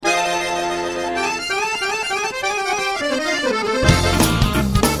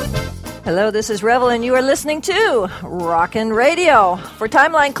Hello, this is Revel, and you are listening to Rockin' Radio. For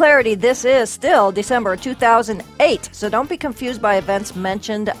timeline clarity, this is still December 2008, so don't be confused by events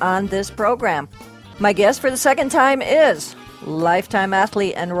mentioned on this program. My guest for the second time is lifetime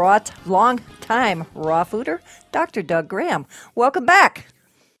athlete and long-time raw fooder, Dr. Doug Graham. Welcome back.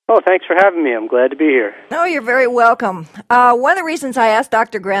 Oh, thanks for having me. I'm glad to be here. Oh, you're very welcome. One of the reasons I asked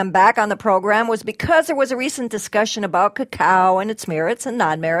Dr. Graham back on the program was because there was a recent discussion about cacao and its merits and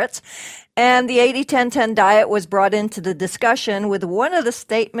non-merits, and the 80-10-10 diet was brought into the discussion, with one of the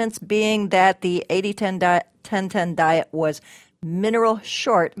statements being that the 80-10-10 diet was mineral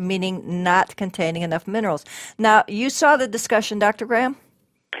short, meaning not containing enough minerals. Now, you saw the discussion, Dr. Graham?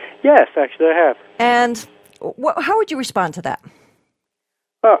 Yes, actually I have. And how would you respond to that?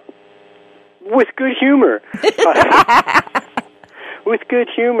 With good humor. With good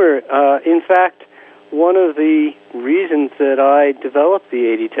humor. In fact, one of the reasons that I developed the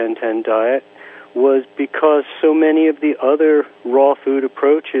 80-10-10 diet was because so many of the other raw food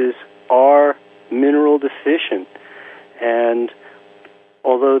approaches are mineral deficient. And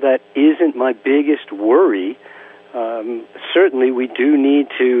although that isn't my biggest worry, certainly we do need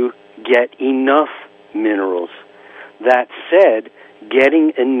to get enough minerals. That said,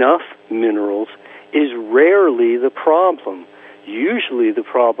 getting enough minerals is rarely the problem. Usually the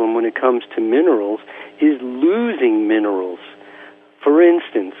problem when it comes to minerals is losing minerals. For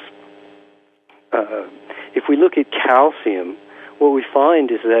instance, if we look at calcium, what we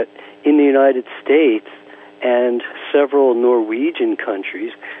find is that in the United States and several Norwegian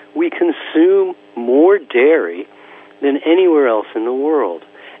countries, we consume more dairy than anywhere else in the world,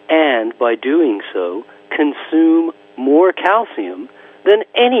 and by doing so, consume more calcium than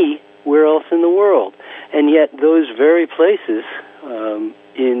anywhere else in the world. And yet those very places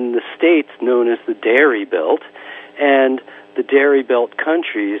in the states known as the Dairy Belt and the Dairy Belt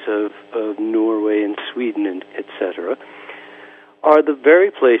countries of Norway and Sweden and etc. are the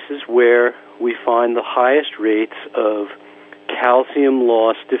very places where we find the highest rates of calcium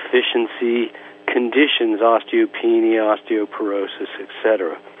loss deficiency conditions, osteopenia, osteoporosis,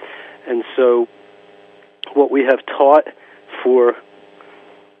 etc. And so what we have taught for,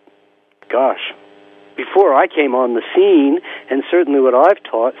 before I came on the scene, and certainly what I've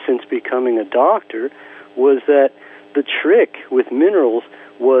taught since becoming a doctor, was that the trick with minerals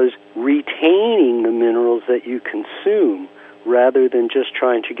was retaining the minerals that you consume rather than just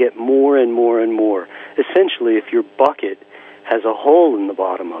trying to get more and more and more. Essentially, if your bucket has a hole in the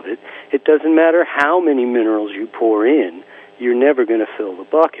bottom of it, it doesn't matter how many minerals you pour in, you're never going to fill the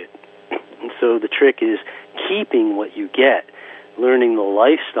bucket. And so the trick is keeping what you get, learning the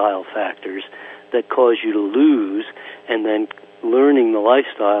lifestyle factors that cause you to lose, and then learning the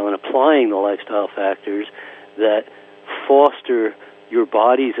lifestyle and applying the lifestyle factors that foster your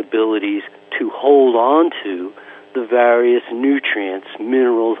body's abilities to hold on to the various nutrients,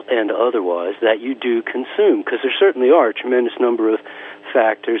 minerals, and otherwise that you do consume. Because there certainly are a tremendous number of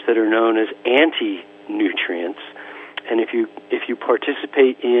factors that are known as anti-nutrients. And if you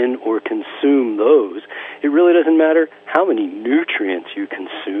participate in or consume those, it really doesn't matter how many nutrients you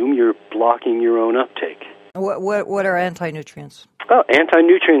consume, you're blocking your own uptake. What are anti-nutrients? Oh,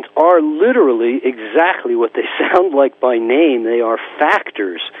 anti-nutrients are literally exactly what they sound like by name. They are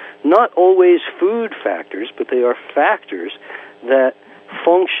factors, not always food factors, but they are factors that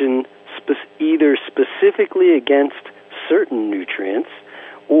function either specifically against certain nutrients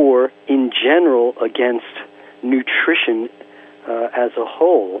or in general against nutrition as a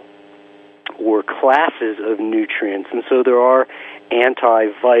whole, or classes of nutrients. And so there are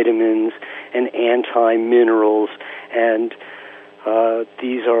anti-vitamins and anti-minerals, and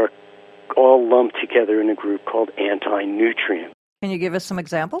these are all lumped together in a group called anti-nutrient. Can you give us some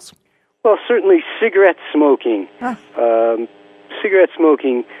examples? Well, certainly cigarette smoking. Cigarette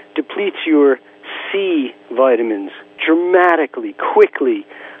smoking depletes your C vitamins dramatically, quickly,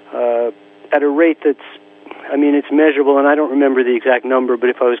 at a rate that's, it's measurable, and I don't remember the exact number, but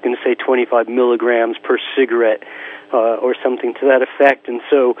if I was going to say 25 milligrams per cigarette or something to that effect. And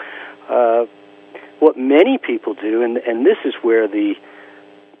so what many people do, and this is where the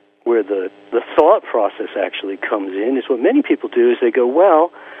thought process actually comes in, is what many people do is they go,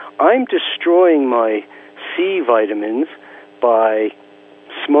 well, I'm destroying my C vitamins by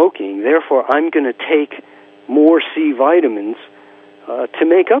smoking, therefore I'm going to take more C vitamins to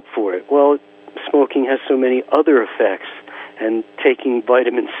make up for it. Well, smoking has so many other effects, and taking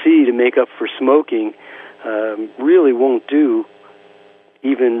vitamin C to make up for smoking really won't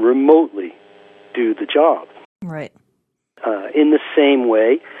even remotely do the job. Right. In the same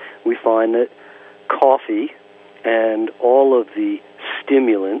way, we find that coffee and all of the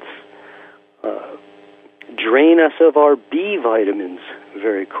stimulants drain us of our B vitamins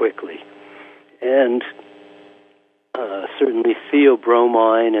very quickly. And certainly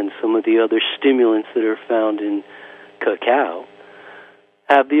theobromine and some of the other stimulants that are found in cacao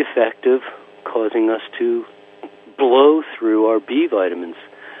have the effect of causing us to blow through our B vitamins,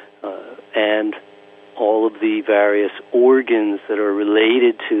 and all of the various organs that are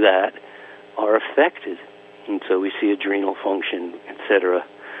related to that are affected. And so we see adrenal function, etc.,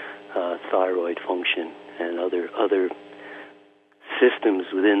 thyroid function, and other systems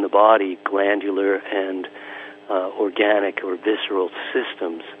within the body, glandular and organic or visceral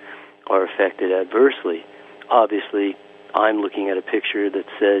systems, are affected adversely. Obviously, I'm looking at a picture that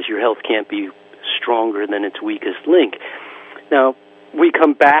says your health can't be stronger than its weakest link. Now, we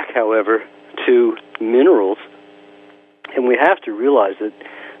come back, however, to minerals, and we have to realize that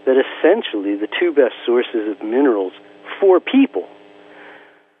essentially the two best sources of minerals for people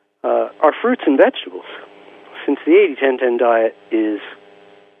are fruits and vegetables. Since the 80-10-10 diet is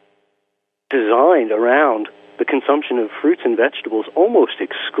designed around the consumption of fruits and vegetables almost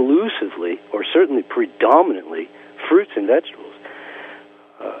exclusively, or certainly predominantly, fruits and vegetables,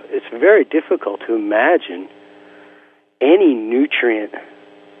 it's very difficult to imagine any nutrient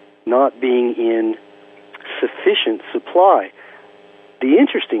not being in sufficient supply. The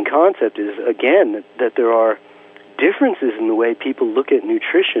interesting concept is, again, that there are differences in the way people look at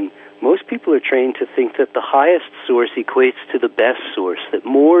nutrition. Most people are trained to think that the highest source equates to the best source, that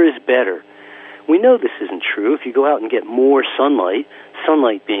more is better. We know this isn't true. If you go out and get more sunlight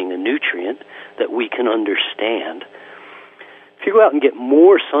being a nutrient that we can understand, if you go out and get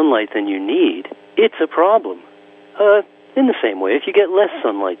more sunlight than you need, it's a problem. In the same way, if you get less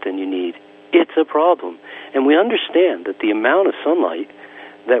sunlight than you need, it's a problem. And we understand that the amount of sunlight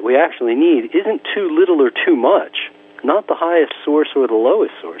that we actually need isn't too little or too much, not the highest source or the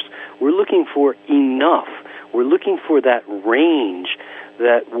lowest source. We're looking for enough. We're looking for that range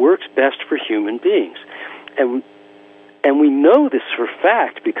that works best for human beings. And we know this for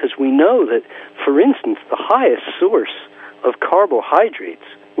fact because we know that, for instance, the highest source of carbohydrates,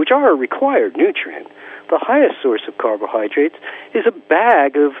 which are a required nutrient, the highest source of carbohydrates is a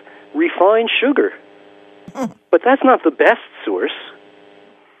bag of refined sugar. But that's not the best source.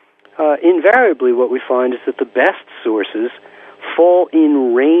 Invariably, what we find is that the best sources fall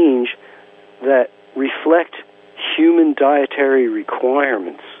in range that reflect human dietary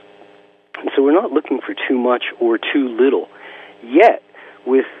requirements. And so we're not looking for too much or too little. Yet,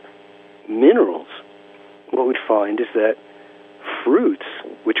 with minerals, what we find is that fruits,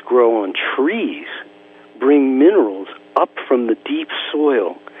 which grow on trees, bring minerals up from the deep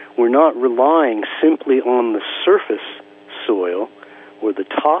soil. We're not relying simply on the surface soil or the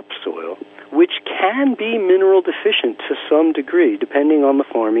topsoil, which can be mineral deficient to some degree, depending on the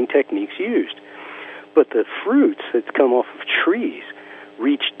farming techniques used. But the fruits that come off of trees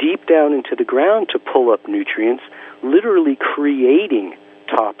reach deep down into the ground to pull up nutrients, literally creating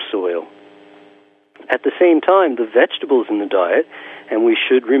topsoil. At the same time, the vegetables in the diet, and we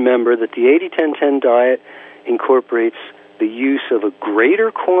should remember that the 80-10-10 diet incorporates the use of a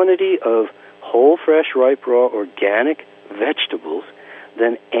greater quantity of whole, fresh, ripe, raw, organic vegetables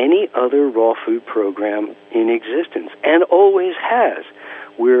than any other raw food program in existence, and always has.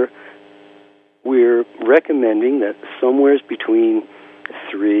 We're recommending that somewhere between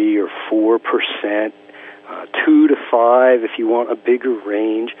 3 or 4%, 2 to 5, if you want a bigger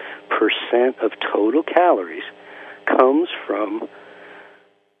range, percent of total calories comes from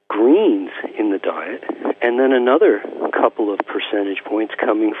greens in the diet, and then another couple of percentage points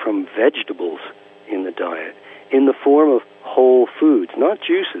coming from vegetables in the diet, in the form of whole foods, not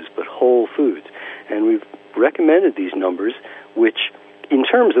juices, but whole foods. And we've recommended these numbers, which, in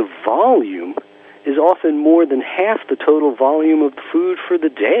terms of volume, is often more than half the total volume of the food for the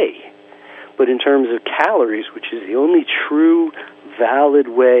day. But in terms of calories, which is the only true, valid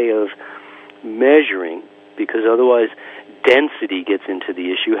way of measuring, because otherwise density gets into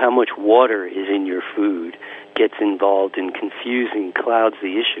the issue, how much water is in your food gets involved in confusing, clouds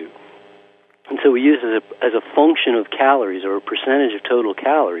the issue. And so we use as a function of calories, or a percentage of total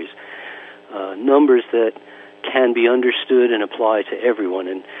calories, numbers that can be understood and applied to everyone.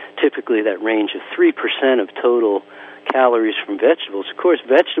 And typically that range of 3% of total calories from vegetables. Of course,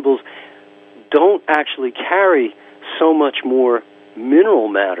 vegetables don't actually carry so much more mineral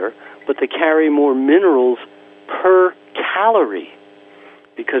matter, but they carry more minerals per calorie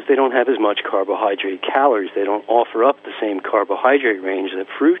because they don't have as much carbohydrate calories. They don't offer up the same carbohydrate range that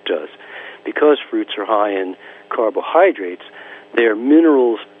fruit does. Because fruits are high in carbohydrates, their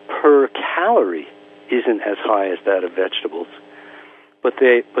minerals per calorie isn't as high as that of vegetables. but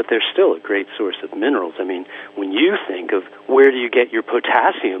they're still a great source of minerals. I mean, when you think of where do you get your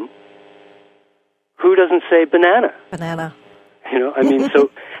potassium, who doesn't say banana? Banana. You know, I mean,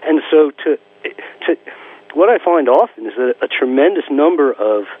 so to what I find often is that a tremendous number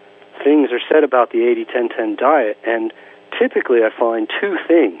of things are said about the 80-10-10 diet, and typically I find two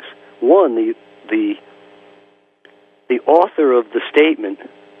things. One, the author of the statement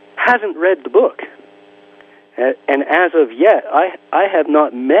hasn't read the book. And as of yet, I have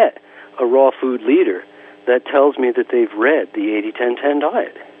not met a raw food leader that tells me that they've read the 80-10-10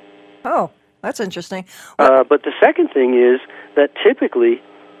 diet. Oh, that's interesting. But the second thing is that typically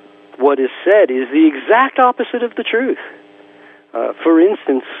what is said is the exact opposite of the truth. For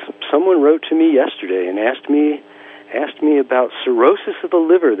instance, someone wrote to me yesterday and asked me about cirrhosis of the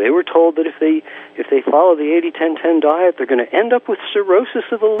liver. They were told that if they follow the 80-10-10 diet, they're going to end up with cirrhosis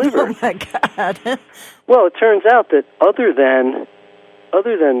of the liver. Oh my God! Well, it turns out that other than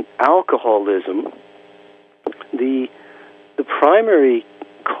alcoholism, the primary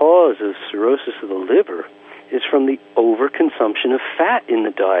cause of cirrhosis of the liver is from the overconsumption of fat in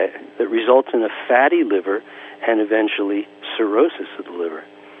the diet that results in a fatty liver and eventually cirrhosis of the liver.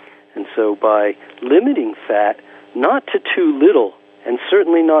 And so by limiting fat, not to too little and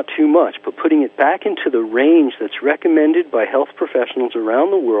certainly not too much, but putting it back into the range that's recommended by health professionals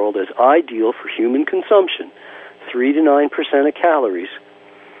around the world as ideal for human consumption, 3 to 9% of calories,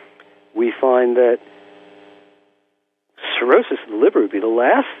 we find that cirrhosis of the liver would be the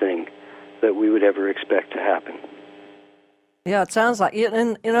last thing that we would ever expect to happen. Yeah, it sounds like,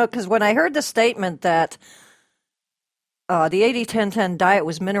 and because when I heard the statement that the 80-10-10 diet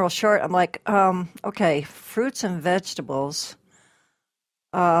was mineral short, I'm like, okay, fruits and vegetables.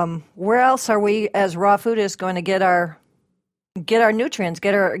 Where else are we as raw foodists going to get our nutrients,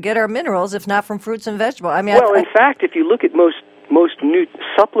 get our minerals, if not from fruits and vegetables? I mean, in fact, if you look at most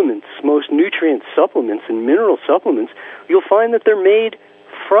supplements, most nutrient supplements and mineral supplements, you'll find that they're made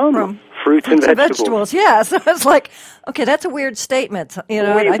from fruits and vegetables. Yeah, so it's like, okay, that's a weird statement. You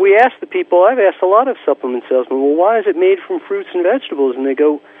know, we ask the people. I've asked a lot of supplement salesmen, well, why is it made from fruits and vegetables? And they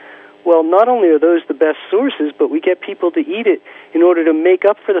go, well, not only are those the best sources, but we get people to eat it in order to make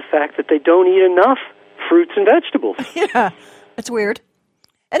up for the fact that they don't eat enough fruits and vegetables. Yeah, it's weird.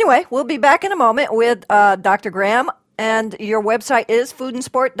 Anyway, we'll be back in a moment with Dr. Graham, and your website is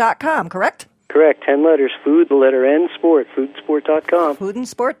foodandsport.com, correct? Correct. 10 letters. Food, the letter N, sport. Foodandsport.com.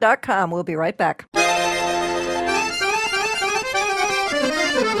 Foodandsport.com. We'll be right back.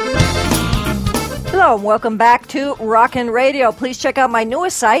 Hello, and welcome back to Rockin' Radio. Please check out my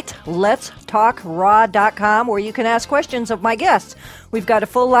newest site, letstalkraw.com, where you can ask questions of my guests. We've got a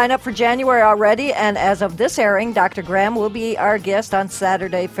full lineup for January already, and as of this airing, Dr. Graham will be our guest on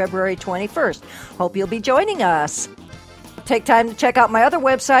Saturday, February 21st. Hope you'll be joining us. Take time to check out my other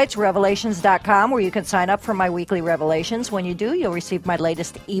websites, revelations.com, where you can sign up for my weekly revelations. When you do, you'll receive my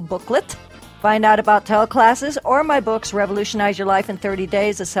latest e-booklet. Find out about teleclasses or my books, Revolutionize Your Life in 30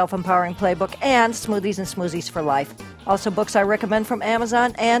 Days, a self-empowering playbook, and Smoothies and Smoothies for Life. Also, books I recommend from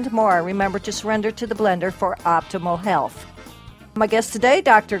Amazon and more. Remember to surrender to the blender for optimal health. My guest today,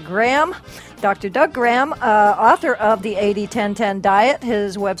 Dr. Graham, Dr. Doug Graham, author of the 80-10-10 Diet.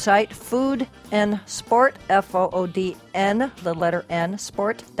 His website, Food and Sport, F-O-O-D-N, the letter N,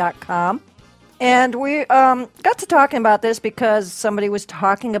 sport.com. And we got to talking about this because somebody was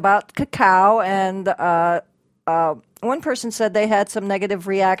talking about cacao, and one person said they had some negative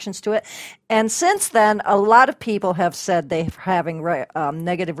reactions to it. And since then, a lot of people have said they're having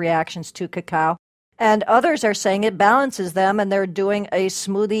negative reactions to cacao. And others are saying it balances them, and they're doing a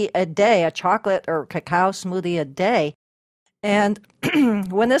smoothie a day, a chocolate or cacao smoothie a day. And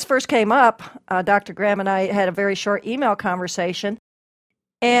when this first came up, Dr. Graham and I had a very short email conversation.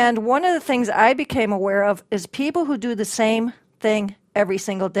 And one of the things I became aware of is people who do the same thing every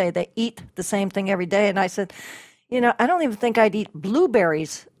single day. They eat the same thing every day. And I said, I don't even think I'd eat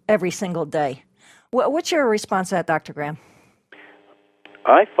blueberries every single day. What's your response to that, Dr. Graham?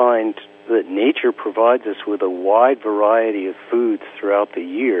 I find that nature provides us with a wide variety of foods throughout the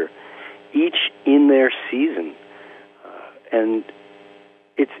year, each in their season. And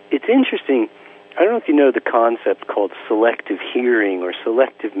it's interesting. I don't know if you know the concept called selective hearing or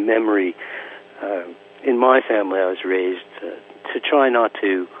selective memory. In my family, I was raised to try not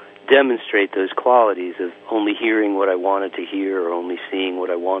to demonstrate those qualities of only hearing what I wanted to hear or only seeing what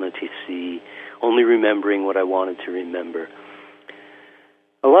I wanted to see, only remembering what I wanted to remember.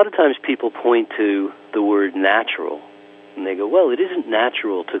 A lot of times people point to the word natural, and they go, well, it isn't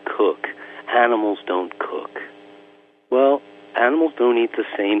natural to cook. Animals don't cook. Well, animals don't eat the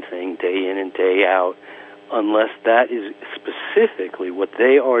same thing day in and day out unless that is specifically what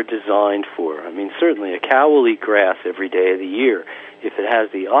they are designed for. I mean, certainly a cow will eat grass every day of the year if it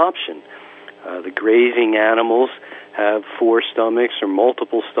has the option. The grazing animals have 4 stomachs or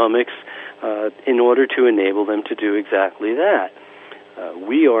multiple stomachs in order to enable them to do exactly that.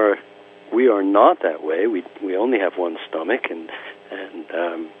 We are not that way. We only have 1 stomach,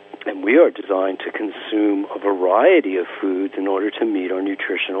 and we are designed to consume a variety of foods in order to meet our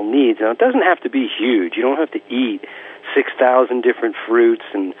nutritional needs. Now, it doesn't have to be huge. You don't have to eat 6,000 different fruits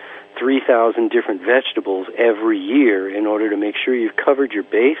and 3,000 different vegetables every year in order to make sure you've covered your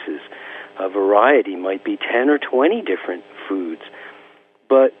bases. A variety might be 10 or 20 different foods,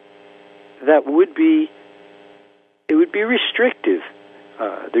 but it would be restrictive.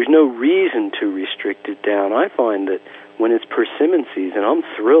 There's no reason to restrict it down. I find that when it's persimmon season, I'm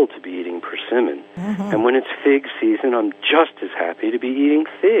thrilled to be eating persimmon. Mm-hmm. And when it's fig season, I'm just as happy to be eating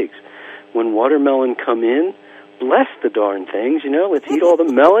figs. When watermelon come in, bless the darn things, let's eat all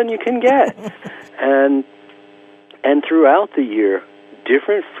the melon you can get. And throughout the year,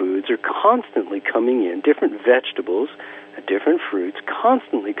 different foods are constantly coming in, different vegetables, different fruits,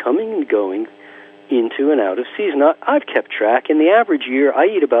 constantly coming and going into and out of season. I've kept track. In the average year, I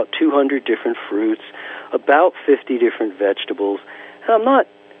eat about 200 different fruits, about 50 different vegetables, and I'm not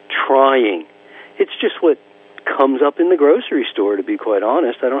trying. It's just what comes up in the grocery store, to be quite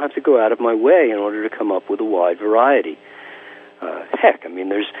honest. I don't have to go out of my way in order to come up with a wide variety. Heck, I mean,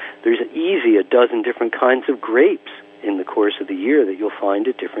 there's easy a dozen different kinds of grapes in the course of the year that you'll find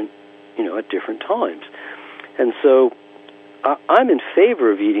at different times. And so I'm in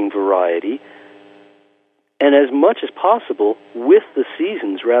favor of eating variety, and as much as possible with the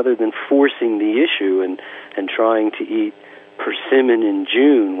seasons rather than forcing the issue and trying to eat persimmon in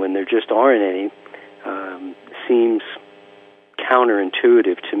June when there just aren't any seems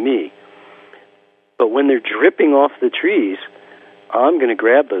counterintuitive to me. But when they're dripping off the trees, I'm going to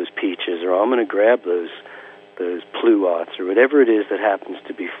grab those peaches, or I'm going to grab those pluots, or whatever it is that happens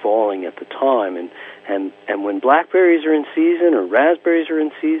to be falling at the time. And when blackberries are in season, or raspberries are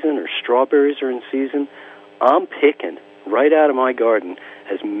in season, or strawberries are in season, I'm picking right out of my garden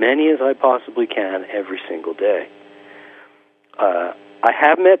as many as I possibly can every single day. I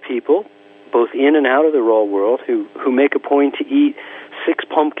have met people, both in and out of the raw world, who make a point to eat 6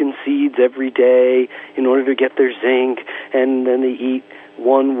 pumpkin seeds every day in order to get their zinc, and then they eat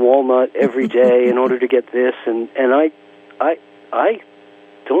 1 walnut every day in order to get this, and I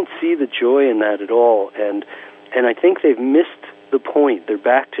don't see the joy in that at all, and I think they've missed the point. They're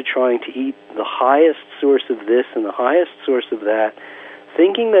back to trying to eat the highest source of this and the highest source of that,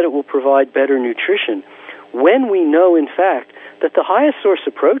 thinking that it will provide better nutrition, when we know, in fact, that the highest source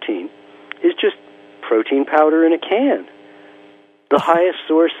of protein is just protein powder in a can. The highest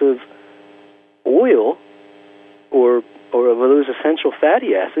source of oil or of those essential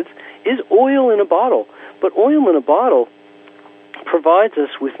fatty acids is oil in a bottle. But oil in a bottle provides us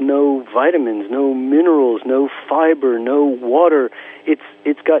with no vitamins, no minerals, no fiber, no water.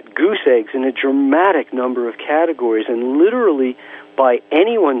 It's got goose eggs in a dramatic number of categories, and literally by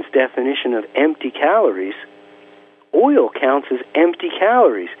anyone's definition of empty calories, oil counts as empty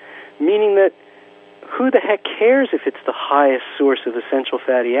calories, meaning that who the heck cares if it's the highest source of essential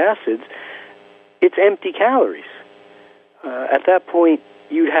fatty acids? It's empty calories. At that point,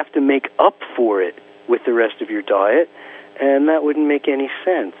 you'd have to make up for it with the rest of your diet, and that wouldn't make any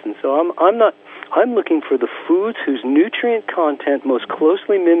sense. And so I'm looking for the foods whose nutrient content most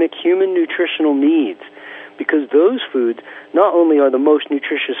closely mimic human nutritional needs, because those foods not only are the most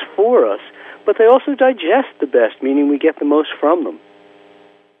nutritious for us, but they also digest the best, meaning we get the most from them.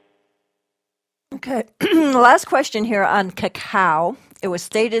 Okay. Last question here on cacao. It was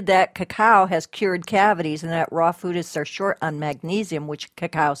stated that cacao has cured cavities and that raw foodists are short on magnesium, which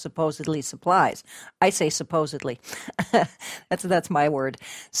cacao supposedly supplies. I say supposedly. That's my word.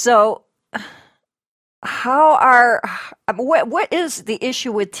 So what is the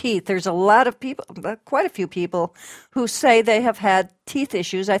issue with teeth? There's a lot of people, quite a few people, who say they have had teeth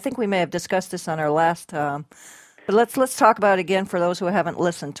issues. I think we may have discussed this on our last but let's talk about it again for those who haven't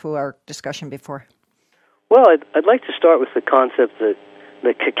listened to our discussion before. Well, I'd like to start with the concept that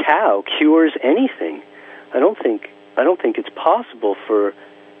cacao cures anything. I don't think it's possible for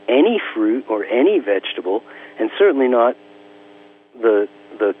any fruit or any vegetable, and certainly not the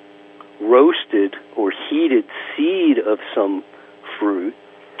roasted or heated seed of some fruit,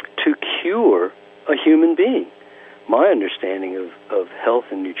 to cure a human being. My understanding of health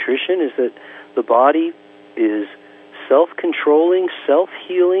and nutrition is that the body is self-controlling,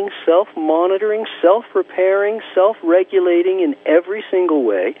 self-healing, self-monitoring, self-repairing, self-regulating in every single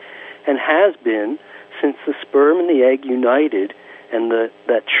way, and has been since the sperm and the egg united and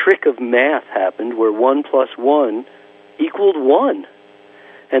that trick of math happened where 1 plus 1 equaled 1.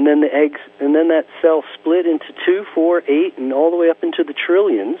 And then the eggs, and then that cell split into 2, 4, 8, and all the way up into the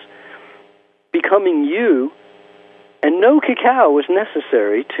trillions, becoming you, and no cacao was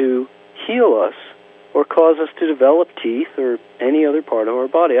necessary to heal us or cause us to develop teeth or any other part of our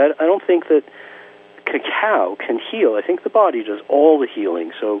body. I don't think that cacao can heal. I think the body does all the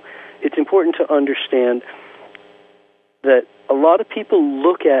healing. So it's important to understand that a lot of people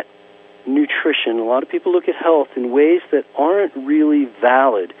look at nutrition, a lot of people look at health in ways that aren't really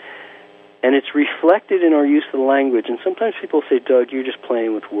valid. And it's reflected in our use of the language. And sometimes people say, Doug, you're just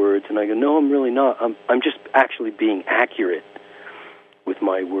playing with words. And I go, no, I'm really not. I'm just actually being accurate with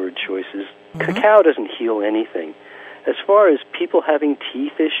my word choices. Mm-hmm. Cacao doesn't heal anything. As far as people having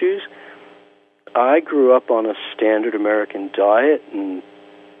teeth issues, I grew up on a standard American diet, and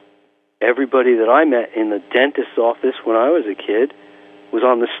everybody that I met in the dentist's office when I was a kid was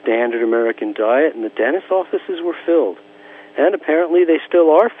on the standard American diet, and the dentist's offices were filled. And apparently they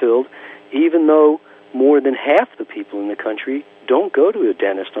still are filled, even though more than half the people in the country don't go to a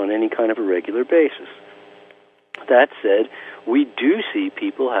dentist on any kind of a regular basis. That said, we do see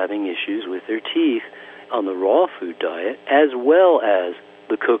people having issues with their teeth on the raw food diet as well as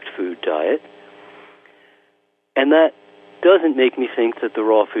the cooked food diet. And that doesn't make me think that the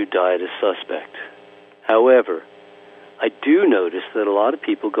raw food diet is suspect. However, I do notice that a lot of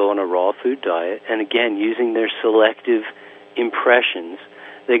people go on a raw food diet, and again, using their selective impressions,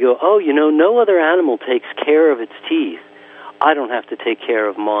 they go, oh, no other animal takes care of its teeth. I don't have to take care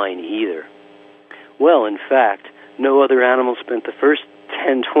of mine either. Well, in fact, no other animal spent the first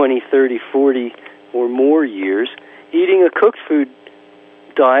 10, 20, 30, 40 or more years eating a cooked food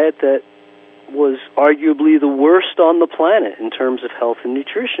diet that was arguably the worst on the planet in terms of health and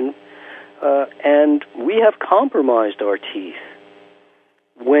nutrition, and we have compromised our teeth.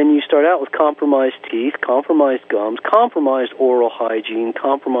 When you start out with compromised teeth, compromised gums, compromised oral hygiene,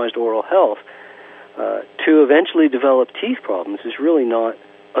 compromised oral health, to eventually develop teeth problems is really not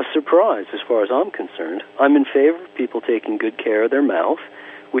a surprise as far as I'm concerned. I'm in favor of people taking good care of their mouth,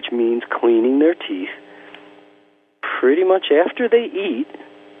 which means cleaning their teeth pretty much after they eat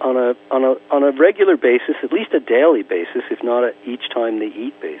on a regular basis, at least a daily basis, if not a each time they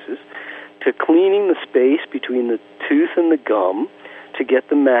eat basis, to cleaning the space between the tooth and the gum to get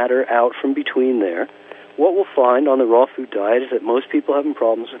the matter out from between there. What we'll find on the raw food diet is that most people having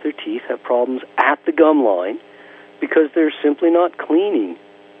problems with their teeth have problems at the gum line because they're simply not cleaning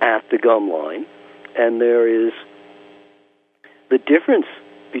at the gum line. And there is the difference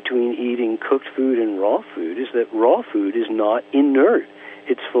between eating cooked food and raw food is that raw food is not inert.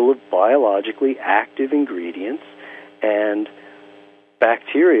 It's full of biologically active ingredients, and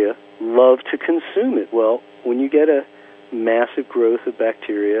bacteria love to consume it. Well, when you get a massive growth of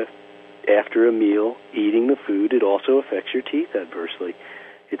bacteria after a meal, eating the food, it also affects your teeth adversely.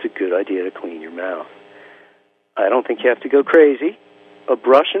 It's a good idea to clean your mouth. I don't think you have to go crazy. A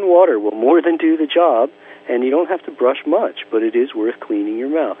brush and water will more than do the job, and you don't have to brush much, but it is worth cleaning your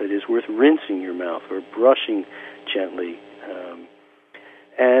mouth. It is worth rinsing your mouth or brushing gently.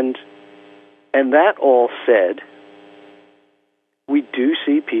 And that all said, we do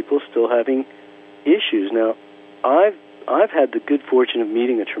see people still having issues. Now, I've had the good fortune of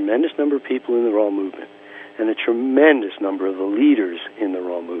meeting a tremendous number of people in the raw movement and a tremendous number of the leaders in the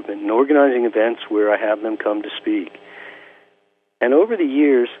raw movement and organizing events where I have them come to speak. And over the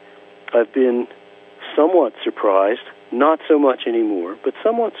years, I've been somewhat surprised, not so much anymore, but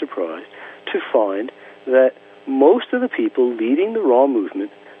somewhat surprised to find that most of the people leading the raw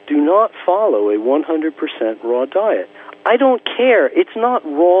movement do not follow a 100% raw diet. I don't care. It's not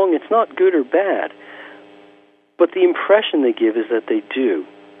wrong. It's not good or bad. But the impression they give is that they do.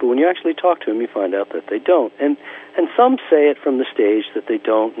 But when you actually talk to them, you find out that they don't. And some say it from the stage that they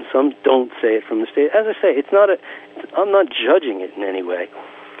don't, and some don't say it from the stage. As I say, I'm not judging it in any way.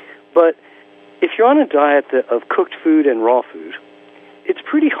 But if you're on a diet of cooked food and raw food, it's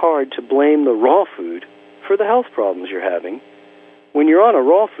pretty hard to blame the raw food for the health problems you're having when you're on a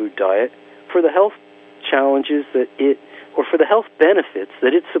raw food diet for the health challenges or for the health benefits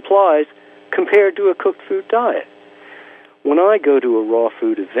that it supplies compared to a cooked food diet. When I go to a raw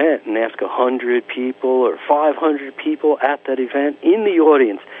food event and ask 100 people or 500 people at that event in the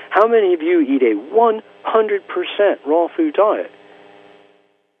audience, how many of you eat a 100% raw food diet?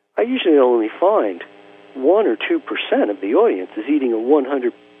 I usually only find 1 or 2% of the audience is eating a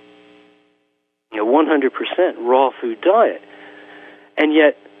 100% raw food diet. And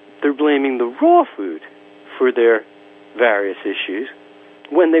yet they're blaming the raw food for their various issues,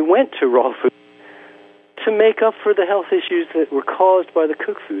 when they went to raw food to make up for the health issues that were caused by the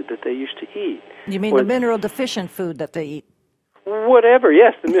cooked food that they used to eat. You mean the mineral-deficient food that they eat? Whatever,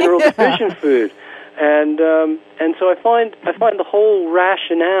 yes, the mineral-deficient food. And so I find the whole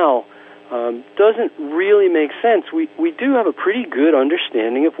rationale doesn't really make sense. We do have a pretty good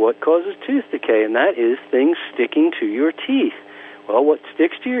understanding of what causes tooth decay, and that is things sticking to your teeth. Well, what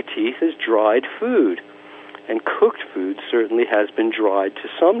sticks to your teeth is dried food, and cooked food certainly has been dried to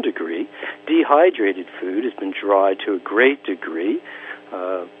some degree. Dehydrated food has been dried to a great degree.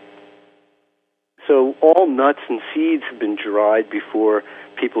 So all nuts and seeds have been dried before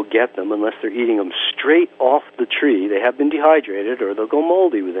people get them, unless they're eating them straight off the tree. They have been dehydrated, or they'll go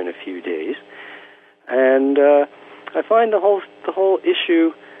moldy within a few days. And I find the whole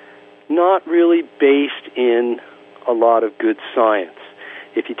issue not really based in a lot of good science.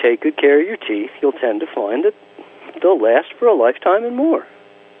 If you take good care of your teeth, you'll tend to find that they'll last for a lifetime and more.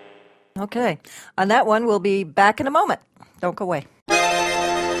 Okay. On that one, we'll be back in a moment. Don't go away.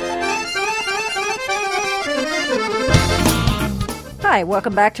 Hi,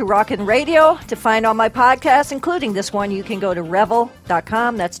 welcome back to Rockin' Radio. To find all my podcasts, including this one, you can go to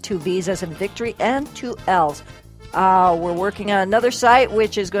Revel.com. That's 2 V's as in victory and 2 L's. We're working on another site,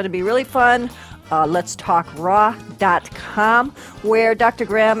 which is going to be really fun. Let'sTalkRaw.com, where Dr.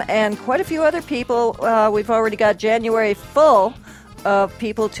 Graham and quite a few other people, we've already got January full of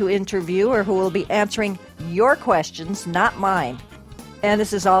people to interview or who will be answering your questions, not mine. And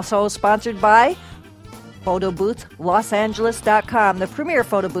this is also sponsored by PhotoBoothLosAngeles.com, the premier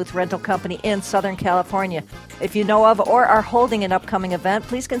photo booth rental company in Southern California. If you know of or are holding an upcoming event,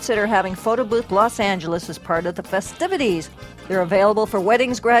 please consider having Photo Booth Los Angeles as part of the festivities. They're available for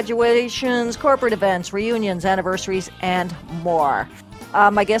weddings, graduations, corporate events, reunions, anniversaries, and more.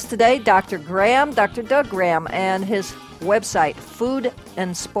 My guest today, Dr. Doug Graham, and his website, Food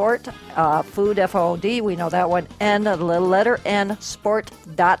and Sport, Food, F-O-O-D, we know that one, and a little letter N,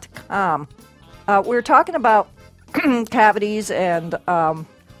 sport.com. We were talking about cavities and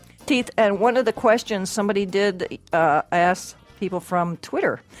teeth, and one of the questions somebody did ask people from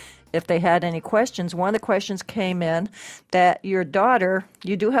Twitter if they had any questions. One of the questions came in that your daughter,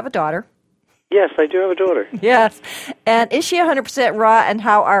 you do have a daughter. Yes, I do have a daughter. Yes. And is she 100% raw, and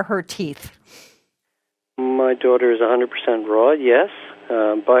how are her teeth? My daughter is 100% raw, yes,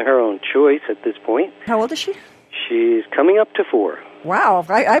 by her own choice at this point. How old is she? She's coming up to 4. Wow.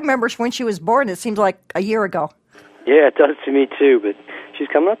 I remember when she was born, it seemed like a year ago. Yeah, it does to me too, but she's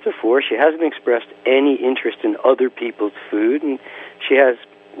coming up to 4. She hasn't expressed any interest in other people's food, and she has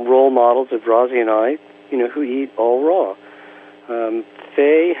role models of Rosie and I, who eat all raw.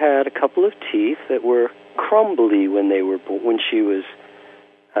 Faye had a couple of teeth that were crumbly when they were when she was,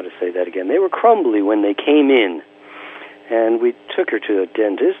 how to say that again? They were crumbly when they came in, and we took her to a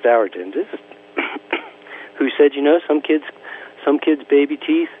dentist, our dentist, who said, some kids' baby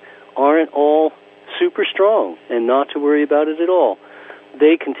teeth aren't all super strong, and not to worry about it at all.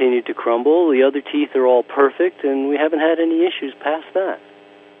 They continue to crumble. The other teeth are all perfect, and we haven't had any issues past that.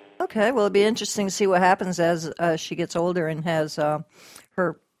 Okay, well, it'll be interesting to see what happens as she gets older and has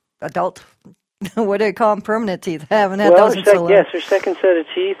her adult, what do they call them, permanent teeth. Haven't had those in so long. Yes, her second set of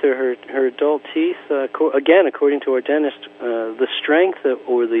teeth, or her adult teeth, again, according to our dentist, the strength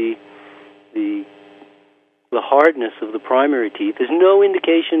or the hardness of the primary teeth is no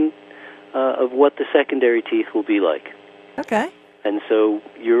indication of what the secondary teeth will be like. Okay. And so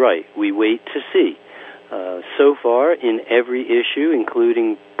you're right, we wait to see. So far, in every issue,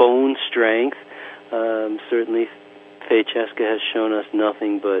 including bone strength, certainly Faye Cheska has shown us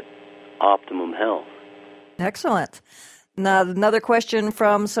nothing but optimum health. Excellent. Now, another question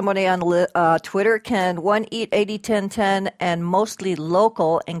from somebody on Twitter. Can one eat 80-10-10 and mostly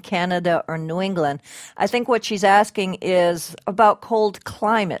local in Canada or New England? I think what she's asking is about cold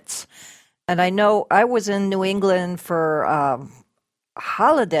climates. And I know I was in New England for a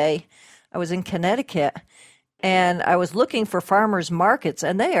holiday. I was in Connecticut, and I was looking for farmers markets,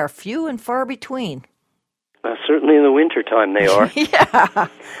 and they are few and far between. Certainly in the wintertime they are. Yeah.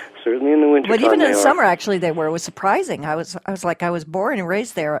 Certainly in the wintertime. But even in the summer, actually, they were. It was surprising. I was born and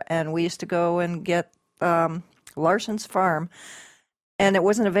raised there, and we used to go and get Larson's Farm, and it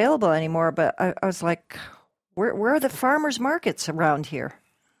wasn't available anymore. But I was like, where are the farmers markets around here?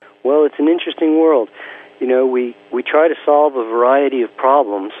 Well, it's an interesting world. We try to solve a variety of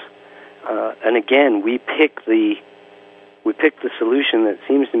problems, and again, we pick the solution that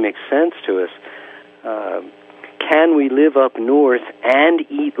seems to make sense to us. Can we live up north and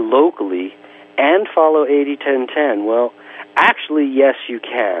eat locally and follow 80-10-10? Well, actually, yes, you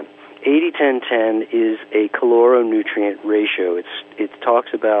can. 80-10-10 is a caloronutrient ratio. It talks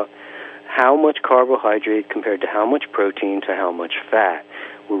about how much carbohydrate compared to how much protein to how much fat.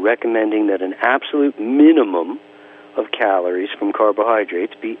 We're recommending that an absolute minimum of calories from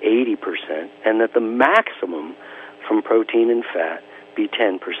carbohydrates be 80%, and that the maximum from protein and fat be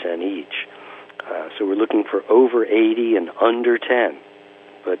 10% each. So we're looking for over 80 and under 10.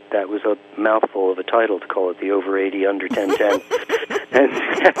 But that was a mouthful of a title to call it the over 80, under 10-10.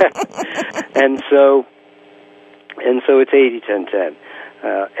 and so it's 80-10-10.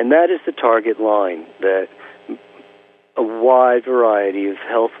 And that is the target line that a wide variety of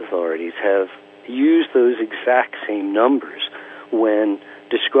health authorities have used those exact same numbers when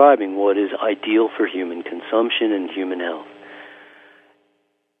describing what is ideal for human consumption and human health.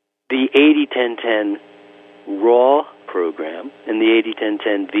 The 80-10-10 raw program and the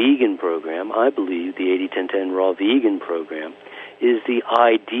 80-10-10 vegan program, I believe the 80-10-10 raw vegan program is the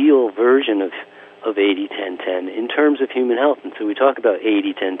ideal version of 80-10-10 in terms of human health. And so we talk about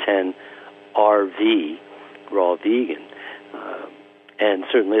 80-10-10 RV, raw vegan. And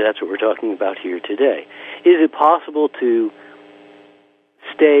certainly that's what we're talking about here today. Is it possible to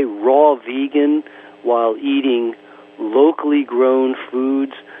stay raw vegan while eating locally grown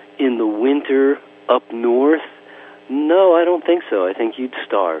foods in the winter up north? No, I don't think so. I think you'd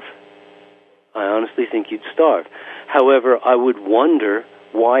starve. I honestly think you'd starve. However, I would wonder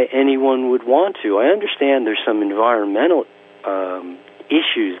why anyone would want to. I understand there's some environmental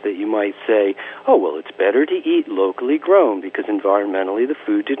issues that you might say, oh, well, it's better to eat locally grown because environmentally the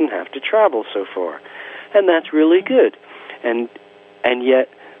food didn't have to travel so far. And that's really good. And yet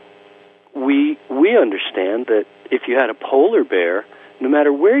we understand that if you had a polar bear, no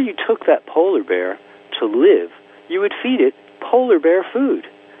matter where you took that polar bear to live, you would feed it polar bear food.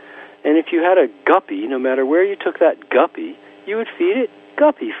 And if you had a guppy, no matter where you took that guppy, you would feed it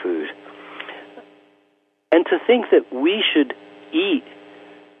guppy food. And to think that we should eat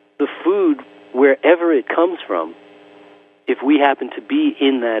the food wherever it comes from, if we happen to be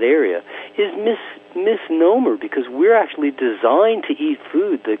in that area, is misnomer, because we're actually designed to eat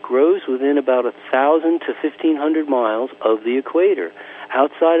food that grows within about 1,000 to 1,500 miles of the equator.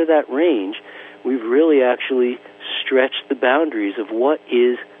 Outside of that range, we've really actually stretched the boundaries of what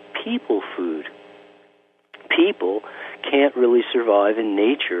is people food. People can't really survive in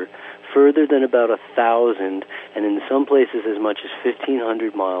nature further than about 1,000, and in some places as much as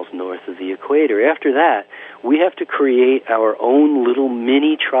 1,500 miles north of the equator. After that, we have to create our own little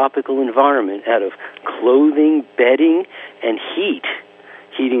mini tropical environment out of clothing, bedding, and heat,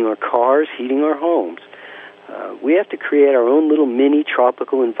 heating our cars, heating our homes. We have to create our own little mini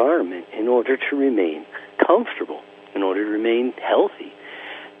tropical environment in order to remain comfortable, in order to remain healthy.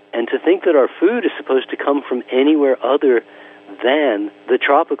 And to think that our food is supposed to come from anywhere other than the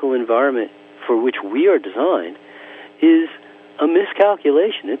tropical environment for which we are designed is a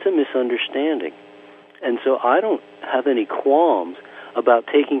miscalculation. It's a misunderstanding. And so I don't have any qualms about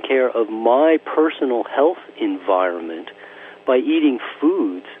taking care of my personal health environment by eating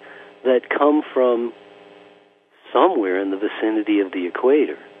foods that come from somewhere in the vicinity of the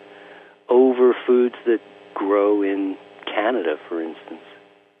equator over foods that grow in Canada, for instance.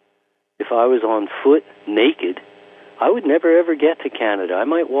 If I was on foot naked, I would never ever get to Canada. I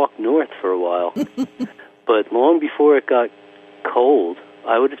might walk north for a while. But long before it got cold,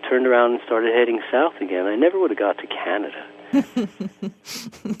 I would have turned around and started heading south again. I never would have got to Canada.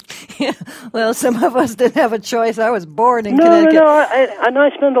 Yeah, well, some of us didn't have a choice. I was born in Connecticut. No. I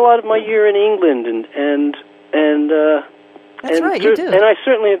spent a lot of my year in England, and that's right, you do. And I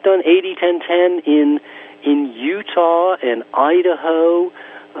certainly have done 80-10-10 in Utah and Idaho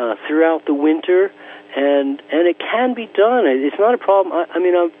throughout the winter, and it can be done. It's not a problem. I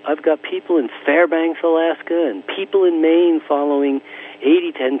mean, I've got people in Fairbanks, Alaska, and people in Maine following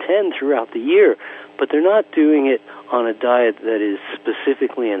 80-10-10 throughout the year, but they're not doing it on a diet that is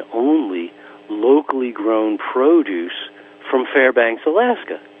specifically and only locally grown produce from Fairbanks,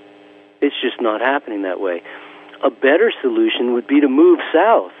 Alaska. It's just not happening that way. A better solution would be to move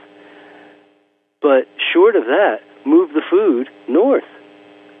south, but short of that, move the food north.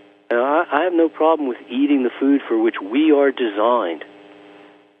 Now, I have no problem with eating the food for which we are designed.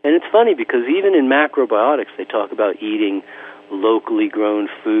 And it's funny because even in macrobiotics, they talk about eating locally grown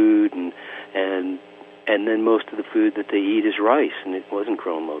food, and then most of the food that they eat is rice, and it wasn't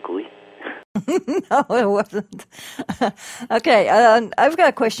grown locally. No, it wasn't. Okay, I've got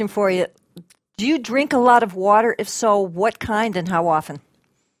a question for you. Do you drink a lot of water? If so, what kind and how often?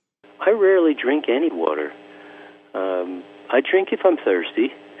 I rarely drink any water. I drink if I'm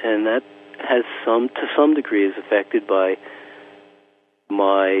thirsty, and that has to some degree is affected by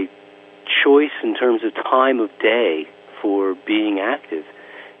my choice in terms of time of day for being active.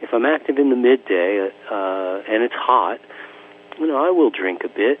 If I'm active in the midday and it's hot, I will drink a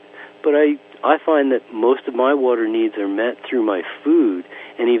bit, but I find that most of my water needs are met through my food,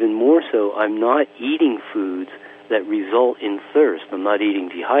 and even more so, I'm not eating foods that result in thirst. I'm not eating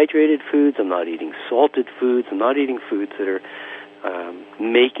dehydrated foods, I'm not eating salted foods, I'm not eating foods that are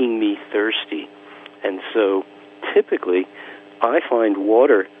making me thirsty. And so typically I find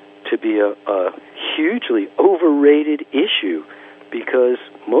water to be a hugely overrated issue, because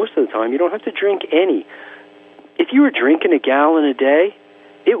most of the time you don't have to drink any. If you were drinking a gallon a day,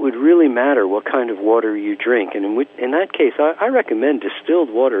 it would really matter what kind of water you drink. And in that case, I recommend distilled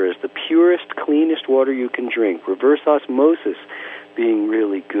water as the purest, cleanest water you can drink. Reverse osmosis being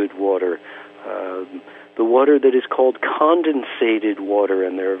really good water. The water that is called condensated water,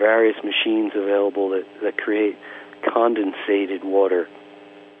 and there are various machines available that create condensated water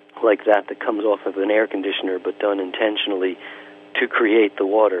like that comes off of an air conditioner but done intentionally to create the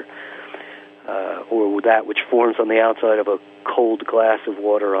water, or that which forms on the outside of a cold glass of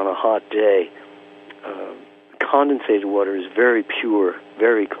water on a hot day. Condensated water is very pure,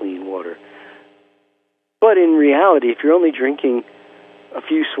 very clean water. But in reality, if you're only drinking a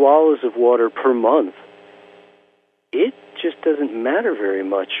few swallows of water per month, it just doesn't matter very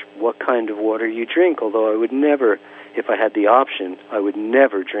much what kind of water you drink, although I would never, if I had the option, I would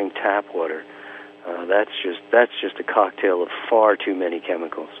never drink tap water. That's just a cocktail of far too many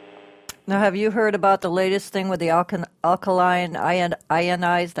chemicals. Now, have you heard about the latest thing with the alkaline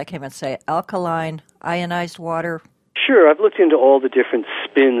ionized water? Sure, I've looked into all the different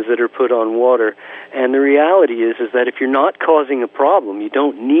spins that are put on water, and the reality is that if you're not causing a problem, you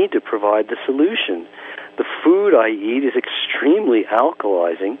don't need to provide the solution. The food I eat is extremely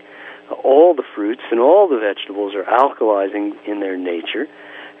alkalizing. All the fruits and all the vegetables are alkalizing in their nature,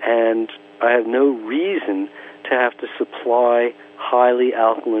 and I have no reason to have to supply highly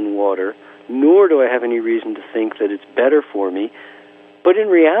alkaline water, nor do I have any reason to think that it's better for me. But in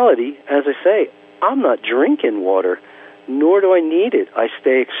reality, as I say, I'm not drinking water, nor do I need it. I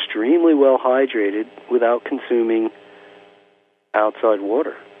stay extremely well hydrated without consuming outside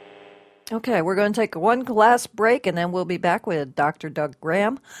water. Okay, we're going to take one last break, and then we'll be back with Dr. Doug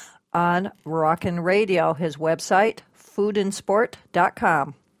Graham on Rockin' Radio, his website,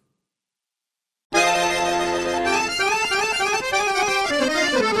 foodandsport.com.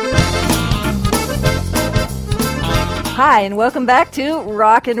 Hi, and welcome back to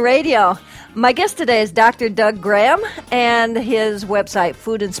Rockin' Radio. My guest today is Dr. Doug Graham and his website,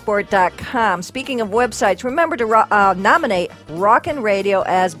 foodandsport.com. Speaking of websites, remember to nominate Rockin' Radio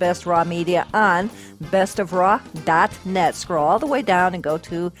as Best Raw Media on bestofraw.net. Scroll all the way down and go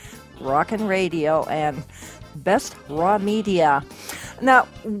to Rockin' Radio and Best Raw Media. Now,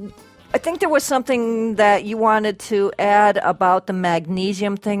 I think there was something that you wanted to add about the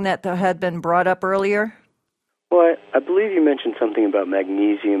magnesium thing that had been brought up earlier. Well, I believe you mentioned something about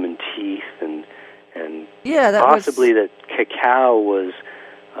magnesium and teeth, and yeah, possibly that cacao was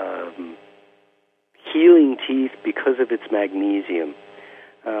healing teeth because of its magnesium.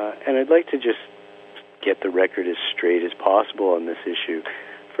 And I'd like to just get the record as straight as possible on this issue.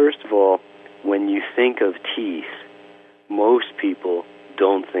 First of all, when you think of teeth, most people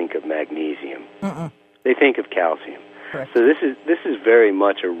don't think of magnesium. Mm-mm. They think of calcium. Correct. So this is very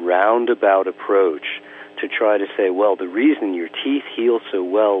much a roundabout approach to try to say, well, the reason your teeth heal so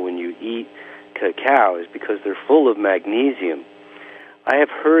well when you eat cacao is because they're full of magnesium. I have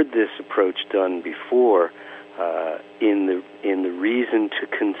heard this approach done before in the reason to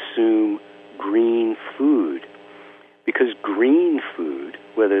consume green food, because green food,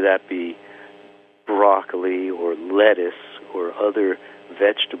 whether that be broccoli or lettuce or other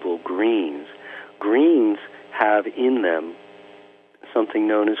vegetable greens have in them something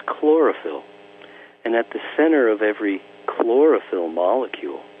known as chlorophyll. And at the center of every chlorophyll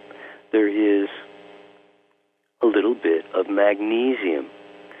molecule, there is a little bit of magnesium.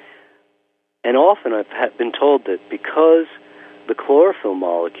 And often I've been told that because the chlorophyll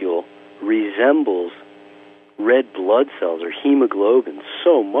molecule resembles red blood cells or hemoglobin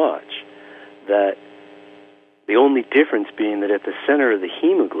so much that the only difference being that at the center of the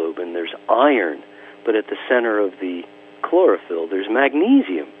hemoglobin there's iron, but at the center of the chlorophyll there's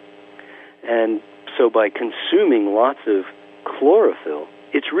magnesium. And so by consuming lots of chlorophyll,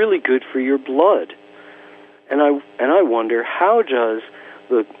 it's really good for your blood. And I wonder, how does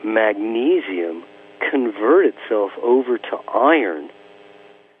the magnesium convert itself over to iron?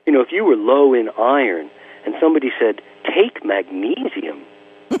 You know, if you were low in iron and somebody said, take magnesium,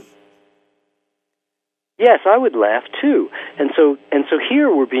 Yes, I would laugh too. And so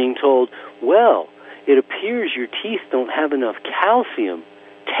here we're being told, well, it appears your teeth don't have enough calcium.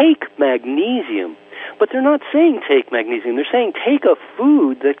 Take magnesium. But they're not saying take magnesium. They're saying take a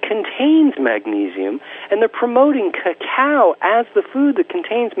food that contains magnesium, and they're promoting cacao as the food that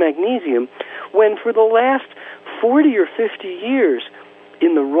contains magnesium, when for the last 40 or 50 years,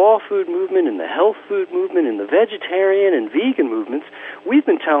 in the raw food movement, in the health food movement, in the vegetarian and vegan movements, we've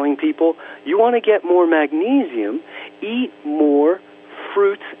been telling people, you want to get more magnesium, eat more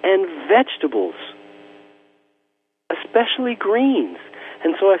fruits and vegetables, especially greens.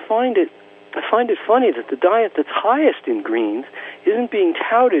 And so I find it funny that the diet that's highest in greens isn't being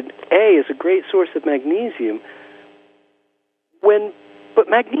touted, A, as a great source of magnesium, but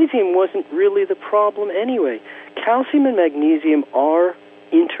magnesium wasn't really the problem anyway. Calcium and magnesium are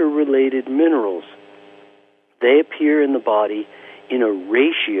interrelated minerals. They appear in the body in a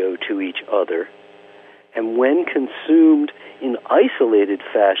ratio to each other, and when consumed in isolated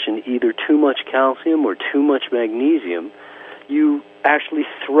fashion, either too much calcium or too much magnesium, you actually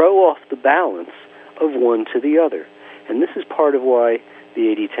throw off the balance of one to the other. And this is part of why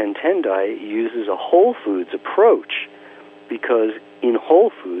the 80-10-10 diet uses a whole foods approach, because in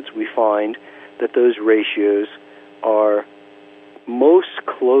whole foods we find that those ratios are most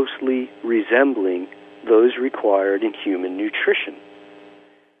closely resembling those required in human nutrition.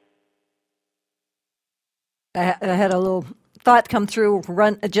 I had a little thought come through,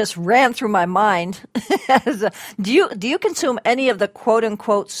 just ran through my mind. Do you consume any of the quote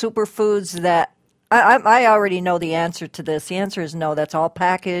unquote superfoods that I already know the answer to this? The answer is no. That's all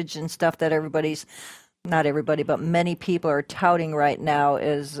packaged and stuff that not everybody, but many people are touting right now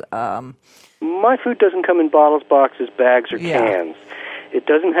is. My food doesn't come in bottles, boxes, bags, or cans. It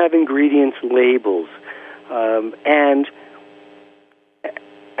doesn't have ingredients labels, and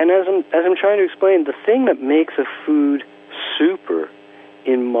as I'm trying to explain, the thing that makes a food super,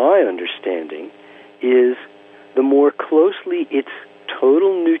 in my understanding, is the more closely its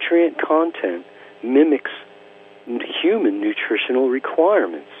total nutrient content mimics human nutritional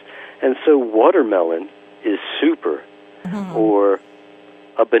requirements. And so watermelon is super, or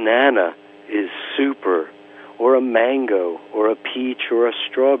a banana is super, or a mango, or a peach, or a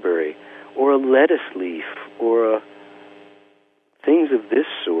strawberry, or a lettuce leaf, or things of this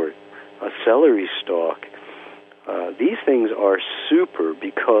sort, a celery stalk. These things are super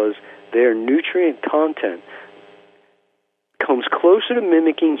because their nutrient content comes closer to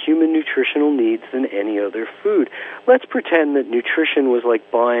mimicking human nutritional needs than any other food. Let's pretend that nutrition was like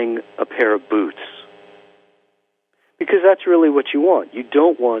buying a pair of boots, because that's really what you want. You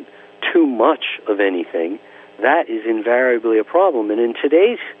don't want too much of anything. That is invariably a problem. And in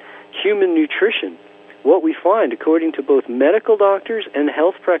today's human nutrition, what we find, according to both medical doctors and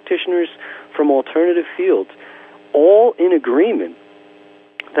health practitioners from alternative fields, all in agreement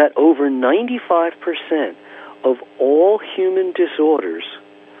that over 95% of all human disorders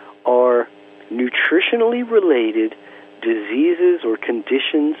are nutritionally related diseases or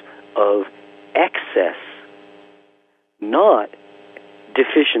conditions of excess, not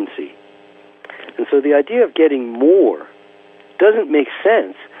deficiency. And so the idea of getting more doesn't make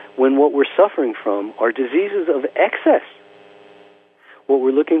sense when what we're suffering from are diseases of excess. What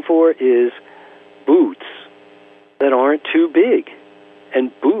we're looking for is boots that aren't too big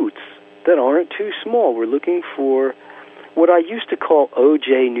and boots that aren't too small. We're looking for what I used to call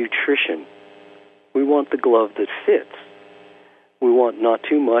OJ nutrition. We want the glove that fits. We want not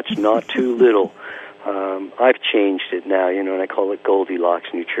too much, not too little. I've changed it now, and I call it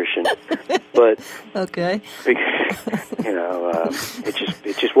Goldilocks nutrition. But okay, it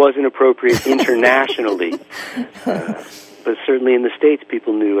just wasn't appropriate internationally. But certainly in the States,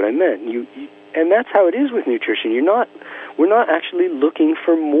 people knew what I meant. And that's how it is with nutrition. We're not actually looking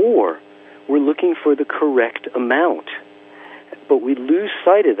for more. We're looking for the correct amount. But we lose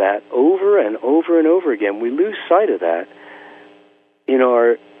sight of that over and over and over again. We lose sight of that in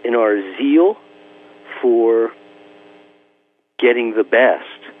our zeal for getting the best.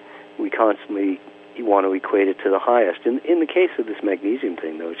 We constantly want to equate it to the highest. In the case of this magnesium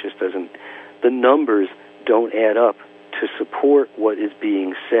thing, though, it just doesn't. The numbers don't add up to support what is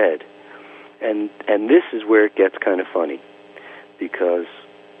being said. And this is where it gets kind of funny, because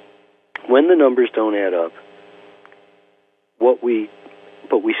when the numbers don't add up, but we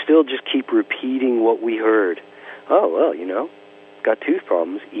still just keep repeating what we heard. Oh, well, got tooth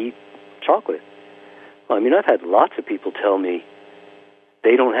problems, eat chocolate. Well, I've had lots of people tell me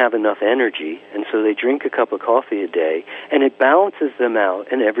they don't have enough energy, and so they drink a cup of coffee a day, and it balances them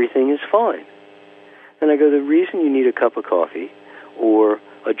out, and everything is fine. And I go, the reason you need a cup of coffee or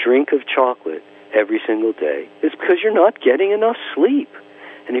a drink of chocolate every single day is because you're not getting enough sleep.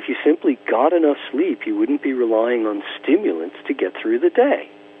 And if you simply got enough sleep, you wouldn't be relying on stimulants to get through the day.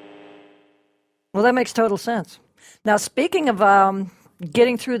 Well, that makes total sense. Now, speaking of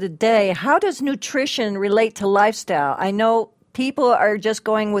getting through the day, how does nutrition relate to lifestyle? I know people are just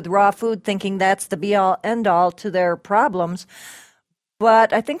going with raw food thinking that's the be-all, end-all to their problems,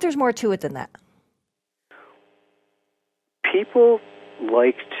 but I think there's more to it than that. People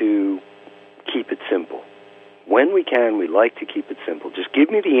like to keep it simple. When we can, we like to keep it simple. Just give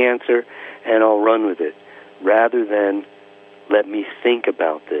me the answer and I'll run with it, rather than let me think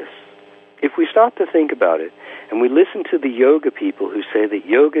about this. If we stop to think about it, and we listen to the yoga people who say that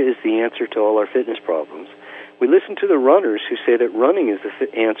yoga is the answer to all our fitness problems, we listen to the runners who say that running is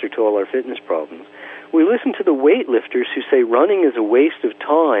the answer to all our fitness problems, we listen to the weightlifters who say running is a waste of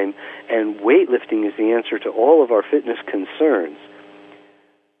time and weightlifting is the answer to all of our fitness concerns,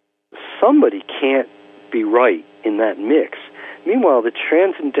 somebody can't be right in that mix. Meanwhile, the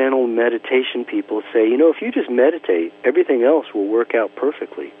transcendental meditation people say, if you just meditate, everything else will work out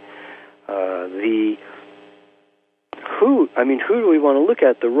perfectly. Who do we want to look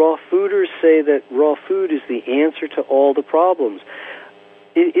at? The raw fooders say that raw food is the answer to all the problems.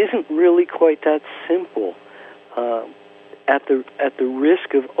 It isn't really quite that simple. At the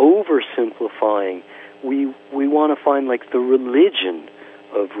risk of oversimplifying, we want to find like the religion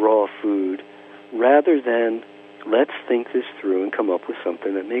of raw food, rather than let's think this through and come up with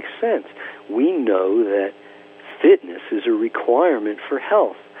something that makes sense. We know that fitness is a requirement for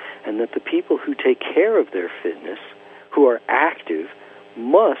health, and that the people who take care of their fitness, who are active,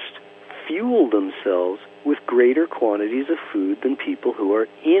 must fuel themselves with greater quantities of food than people who are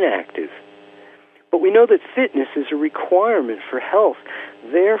inactive. But we know that fitness is a requirement for health.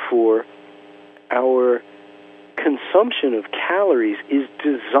 Therefore, our consumption of calories is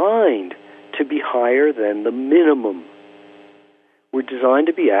designed to be higher than the minimum. We're designed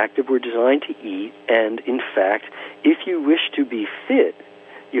to be active, we're designed to eat, and in fact, if you wish to be fit,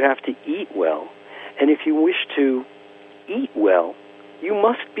 you have to eat well. And if you wish to eat well, you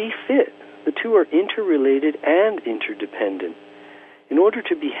must be fit. The two are interrelated and interdependent. In order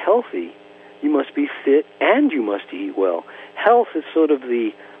to be healthy, you must be fit and you must eat well. Health is sort of the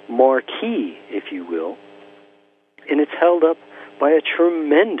marquee, if you will, and it's held up by a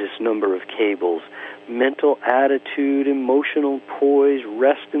tremendous number of cables: mental attitude, emotional poise,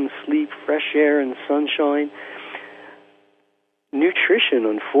 rest and sleep, fresh air and sunshine. Nutrition,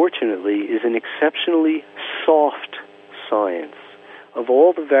 unfortunately, is an exceptionally soft science. Of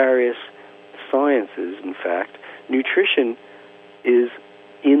all the various sciences, in fact, nutrition is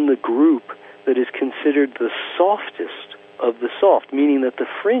in the group that is considered the softest of the soft, meaning that the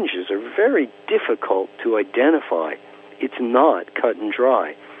fringes are very difficult to identify. It's not cut and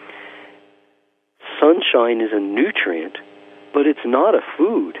dry. Sunshine is a nutrient, but it's not a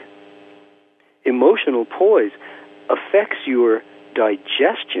food. Emotional poise affects your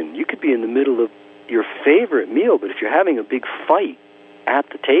digestion. You could be in the middle of your favorite meal, but if you're having a big fight at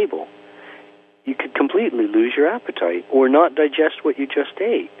the table, you could completely lose your appetite or not digest what you just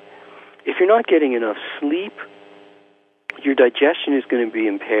ate. If you're not getting enough sleep, your digestion is going to be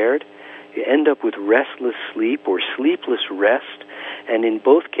impaired. You end up with restless sleep or sleepless rest, and in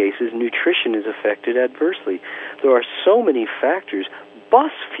both cases, nutrition is affected adversely. There are so many factors.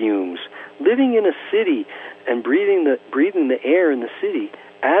 Bus fumes, living in a city and breathing the air in the city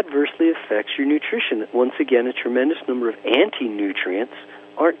adversely affects your nutrition. Once again, a tremendous number of anti-nutrients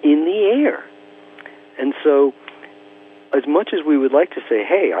are in the air. And so, as much as we would like to say,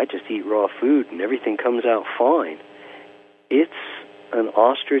 hey, I just eat raw food and everything comes out fine, it's an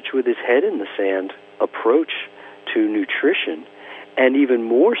ostrich with his head in the sand approach to nutrition, and even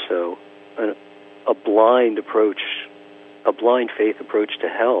more so, a blind approach, a blind faith approach to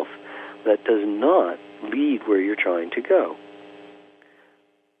health that does not lead where you're trying to go.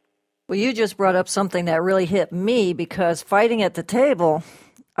 Well, you just brought up something that really hit me, because fighting at the table,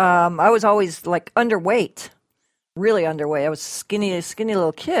 I was always like underweight, really underweight. I was skinny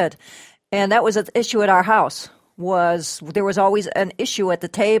little kid, and that was an issue at our house. There was always an issue at the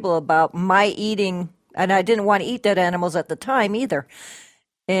table about my eating, and I didn't want to eat dead animals at the time either.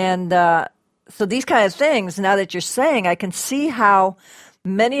 And so these kind of things, now that you're saying, I can see how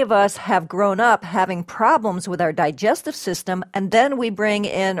many of us have grown up having problems with our digestive system, and then we bring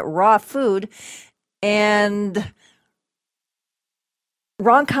in raw food and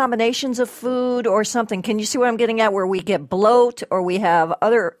wrong combinations of food or something. Can you see what I'm getting at, where we get bloat or we have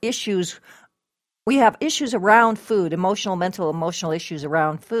other issues? We have issues around food, emotional issues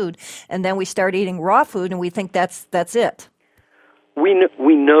around food, and then we start eating raw food and we think that's it.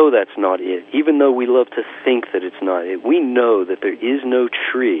 We know that's not it, even though we love to think that it's not it. We know that there is no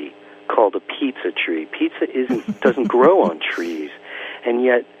tree called a pizza tree. Pizza doesn't grow on trees, and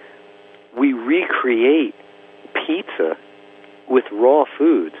yet we recreate pizza with raw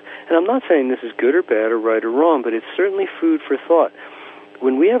foods. And I'm not saying this is good or bad or right or wrong, but it's certainly food for thought.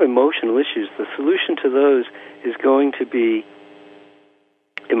 When we have emotional issues, the solution to those is going to be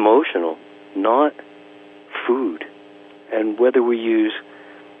emotional, not food. And whether we use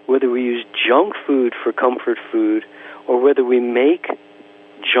junk food for comfort food, or whether we make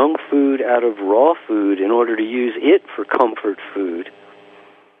junk food out of raw food in order to use it for comfort food,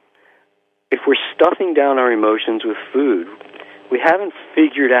 if we're stuffing down our emotions with food, we haven't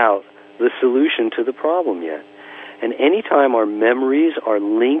figured out the solution to the problem yet. And anytime our memories are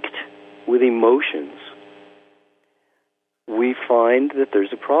linked with emotions, we find that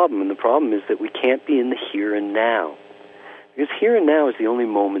there's a problem. And the problem is that we can't be in the here and now. Because here and now is the only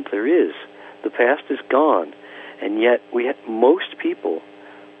moment there is. The past is gone. And yet most people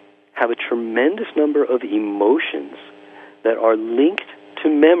have a tremendous number of emotions that are linked to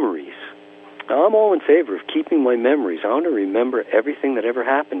memories. Now, I'm all in favor of keeping my memories. I want to remember everything that ever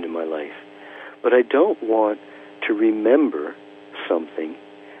happened in my life. But I don't want to remember something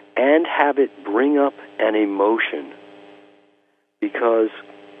and have it bring up an emotion, because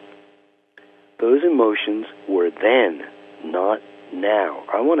those emotions were then, not now.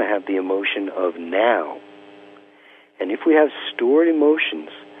 I want to have the emotion of now. And if we have stored emotions,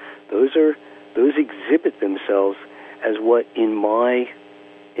 those exhibit themselves as what in my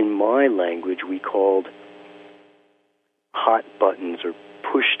language we called hot buttons or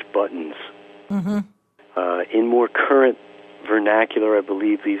pushed buttons. Mm-hmm. In more current vernacular, I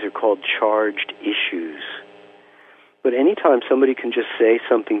believe these are called charged issues. But anytime somebody can just say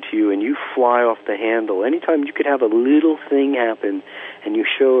something to you and you fly off the handle, anytime you could have a little thing happen and you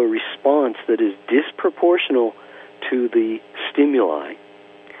show a response that is disproportional to the stimuli,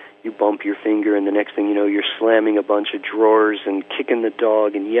 you bump your finger and the next thing you know, you're slamming a bunch of drawers and kicking the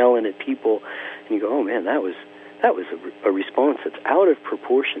dog and yelling at people, and you go, oh man, that was a response that's out of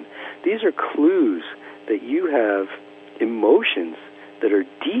proportion. These are clues that you have emotions that are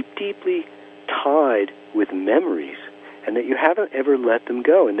deeply tied with memories, and that you haven't ever let them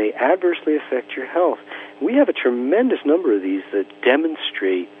go, and they adversely affect your health. We have a tremendous number of these that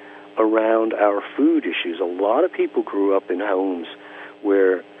demonstrate around our food issues. A lot of people grew up in homes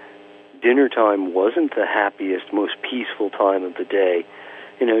where dinner time wasn't the happiest, most peaceful time of the day.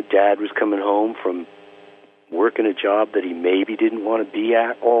 You know, Dad was coming home from working a job that he maybe didn't want to be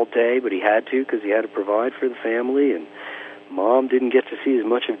at all day, but he had to because he had to provide for the family, and Mom didn't get to see as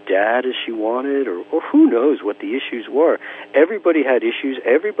much of Dad as she wanted, or who knows what the issues were. Everybody had issues.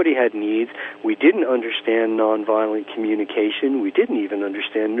 Everybody had needs. We didn't understand nonviolent communication. We didn't even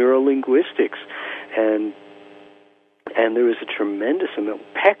understand neurolinguistics. And there was a tremendous amount.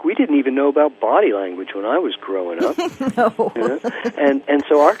 Heck, we didn't even know about body language when I was growing up. No. You know? And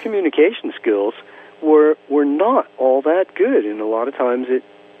so our communication skills were not all that good, and a lot of times it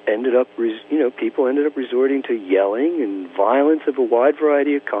ended up, people ended up resorting to yelling and violence of a wide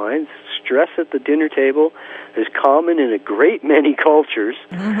variety of kinds. Stress at the dinner table is common in a great many cultures,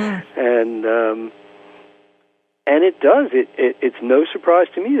 mm-hmm. and it does. It's no surprise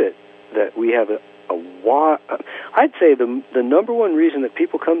to me that we have I'd say the number one reason that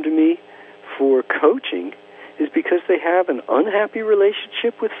people come to me for coaching is because they have an unhappy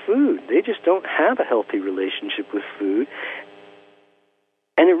relationship with food. They just don't have a healthy relationship with food.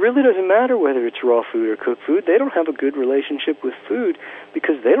 And it really doesn't matter whether it's raw food or cooked food. They don't have a good relationship with food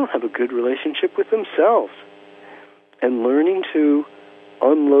because they don't have a good relationship with themselves. And learning to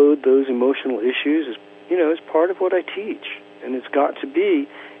unload those emotional issues is part of what I teach. And it's got to be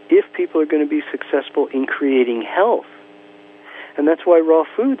if people are going to be successful in creating health. And that's why raw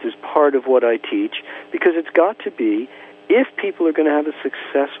foods is part of what I teach, because it's got to be if people are going to have a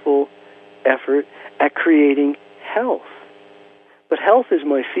successful effort at creating health. But health is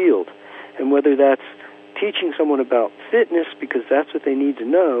my field, and whether that's teaching someone about fitness because that's what they need to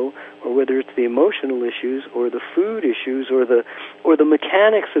know, or whether it's the emotional issues or the food issues or the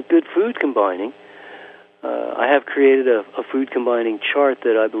mechanics of good food combining, I have created a food combining chart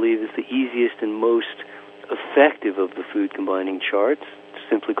that I believe is the easiest and most effective of the food combining charts. It's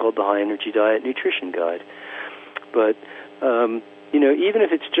simply called the High Energy Diet Nutrition Guide. But even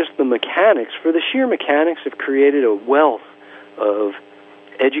if it's just the mechanics, for the sheer mechanics, I've created a wealth of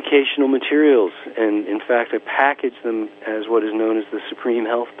educational materials, and in fact I package them as what is known as the Supreme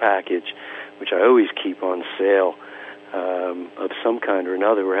Health Package, which I always keep on sale of some kind or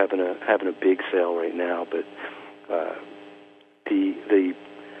another. We're having a big sale right now, but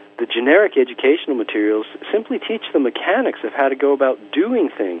the generic educational materials simply teach the mechanics of how to go about doing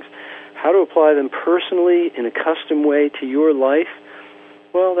things, how to apply them personally in a custom way to your life.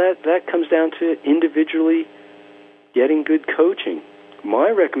 Well, that comes down to individually getting good coaching. My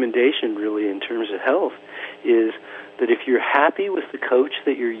recommendation really in terms of health is that if you're happy with the coach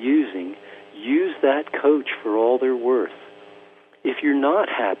that you're using, use that coach for all they're worth. If you're not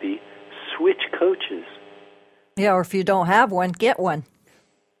happy, switch coaches. Yeah, or if you don't have one, get one.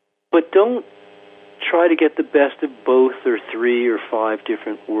 But don't try to get the best of both or 3 or 5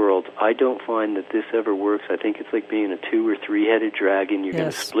 different worlds. I don't find that this ever works. I think it's like being a 2 or 3-headed dragon. You're going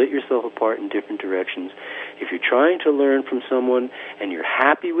to split yourself apart in different directions. If you're trying to learn from someone and you're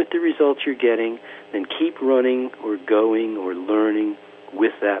happy with the results you're getting, then keep running or going or learning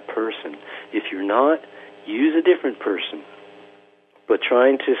with that person. If you're not, use a different person. But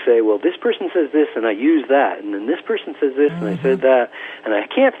trying to say, well, this person says this, and I use that, and then this person says this, and I said that, and I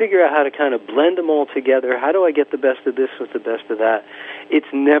can't figure out how to kind of blend them all together. How do I get the best of this with the best of that?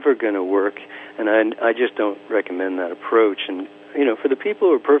 It's never going to work, and I just don't recommend that approach. And, you know, for the people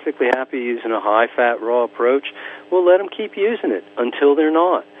who are perfectly happy using a high-fat, raw approach, well, let them keep using it until they're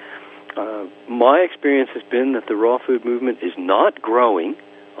not. My experience has been that the raw food movement is not growing,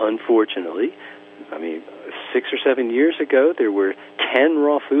 unfortunately. I mean, 6 or 7 years ago, there were 10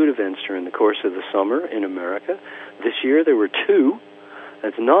 raw food events during the course of the summer in America. This year, there were 2.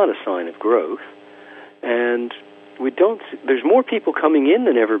 That's not a sign of growth. And there's more people coming in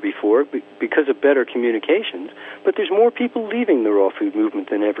than ever before because of better communications, but there's more people leaving the raw food movement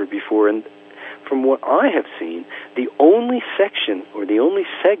than ever before. And from what I have seen, the only section or the only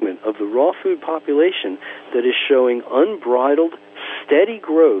segment of the raw food population that is showing unbridled, steady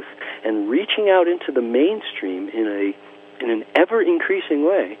growth and reaching out into the mainstream in an ever-increasing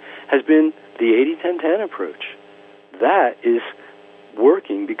way has been the 80-10-10 approach. That is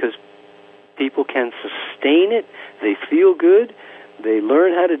working because people can sustain it, they feel good, they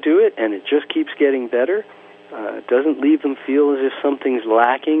learn how to do it, and it just keeps getting better. It doesn't leave them feel as if something's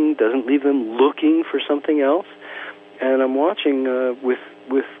lacking, doesn't leave them looking for something else. And I'm watching with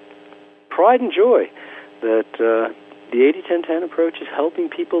pride and joy that the 80-10-10 approach is helping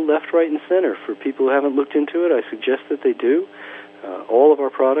people left, right, and center. For people who haven't looked into it, I suggest that they do. All of our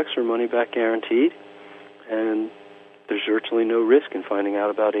products are money-back guaranteed, and there's virtually no risk in finding out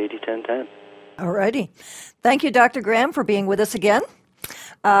about 80-10-10. All righty. Thank you, Dr. Graham, for being with us again.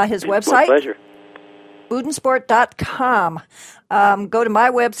 His website? My pleasure. foodandsport.com. Go to my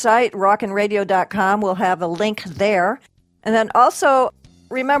website, rockinradio.com. We'll have a link there. And then also,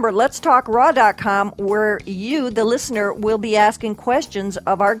 remember, letstalkraw.com, where you, the listener, will be asking questions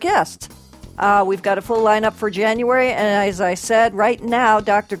of our guests. We've got a full lineup for January, and as I said, right now,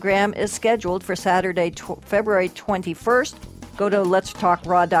 Dr. Graham is scheduled for Saturday, February 21st. Go to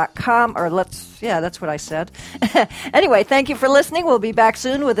letstalkraw.com, or that's what I said. Anyway, thank you for listening. We'll be back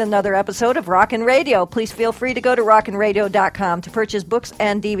soon with another episode of Rockin' Radio. Please feel free to go to rockinradio.com to purchase books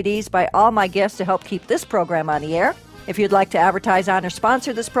and DVDs by all my guests to help keep this program on the air. If you'd like to advertise on or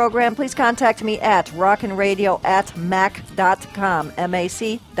sponsor this program, please contact me at rockinradio@mac.com,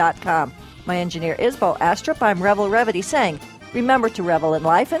 MAC.com. My engineer is Bo Astrup. I'm Revel Revity saying, remember to revel in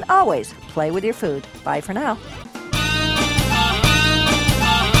life and always play with your food. Bye for now.